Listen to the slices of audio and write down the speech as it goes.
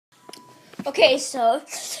Okay, so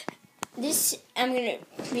I'm gonna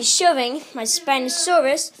be showing my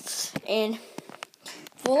Spinosarus and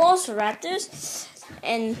Velociraptors.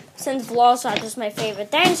 And since Velociraptor is my favorite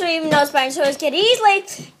dinosaur, even though Spinosarus can easily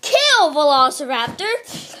kill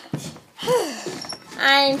Velociraptor,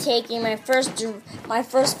 I'm taking my first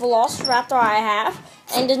Velociraptor I have,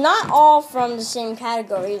 and they're not all from the same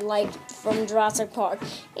category, like from Jurassic Park.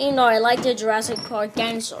 Even though I like the Jurassic Park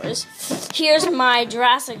dinosaurs, here's my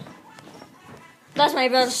Jurassic. That's my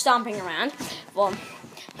brother stomping around. Well,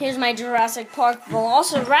 here's my Jurassic Park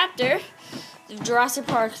Velociraptor. The Jurassic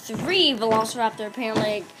Park 3 Velociraptor,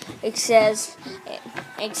 apparently it said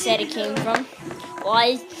it came from.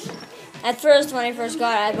 Well, at first, when I first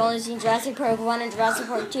got it, I've only seen Jurassic Park 1 and Jurassic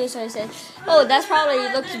Park 2, so I said, oh, that's probably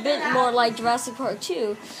looks a bit more like Jurassic Park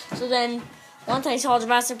 2. So then, once I saw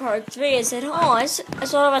Jurassic Park 3, I said, oh, I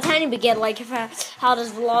sort of a tiny bit get like how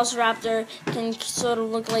does Velociraptor can sort of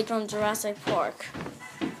look like from Jurassic Park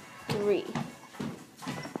 3.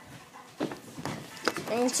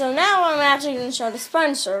 And so now I'm actually going to show the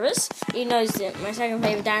Spinosarus. You know, it's my second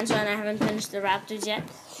favorite dinosaur, and I haven't finished the raptors yet.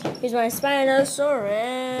 Here's my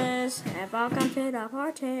Spinosarus, and welcome to the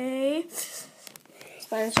party.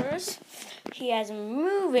 Spinosarus. He has a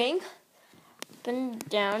moving up and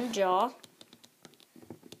down jaw.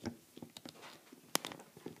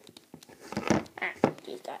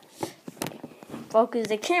 Focus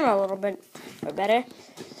the camera a little bit better.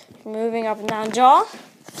 Moving up and down jaw.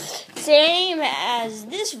 Same as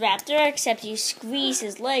this raptor, except you squeeze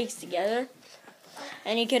his legs together.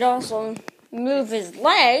 And he could also move his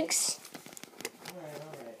legs.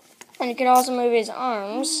 And he could also move his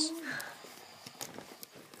arms.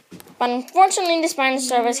 But unfortunately, the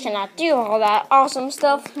Spinosarus cannot do all that awesome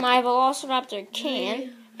stuff. My Velociraptor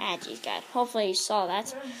can. Ah, geez, God. Hopefully you saw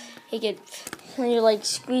that. He could, when you like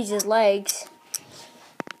squeeze his legs.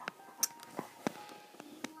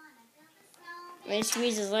 When he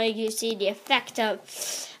squeezes his leg, you see the effect of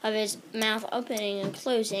his mouth opening and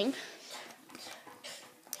closing.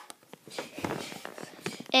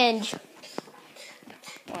 And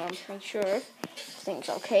make sure everything's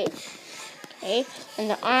okay. Okay, and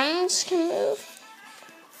the arms can move.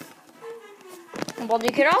 Well,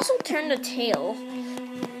 you could also turn the tail.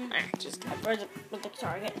 Just where's the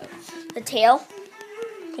target? The tail.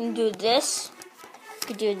 You can do this. You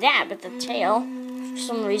could do that with the tail for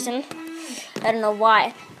some reason. I don't know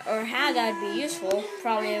why or how that would be useful.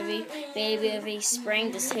 Probably maybe if he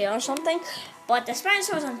sprained his tail or something. But the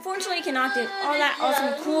Spinosarus unfortunately cannot do all that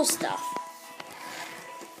awesome cool stuff.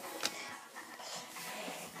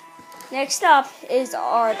 Next up is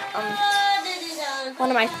our one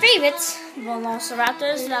of my favorites,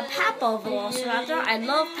 Velociraptors, the Papo Velociraptor. I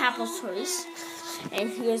love Papo's toys.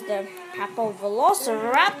 And here's the Papo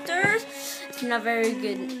Velociraptor. It's not very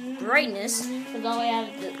good brightness, because all we have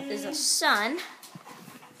is a sun.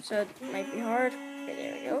 So it might be hard. Okay,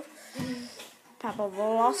 there we go. Papo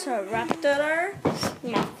Velociraptor.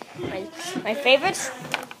 My favorite.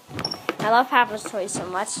 I love Papo's toys so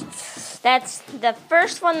much. That's the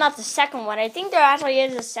first one, not the second one. I think there actually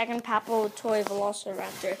is a second Papo toy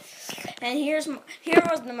Velociraptor. And here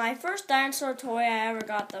was my first dinosaur toy I ever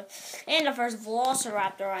got, and the first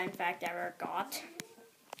Velociraptor I in fact ever got.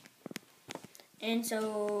 And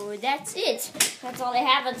so that's it. That's all I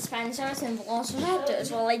have of the Spinosarus and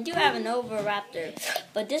Velociraptors. Well, I do have an Oviraptor,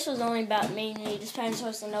 but this was only about mainly the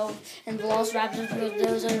Spinosarus and Velociraptors, because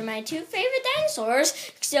those are my two favorite dinosaurs.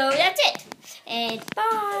 So that's it. And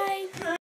bye.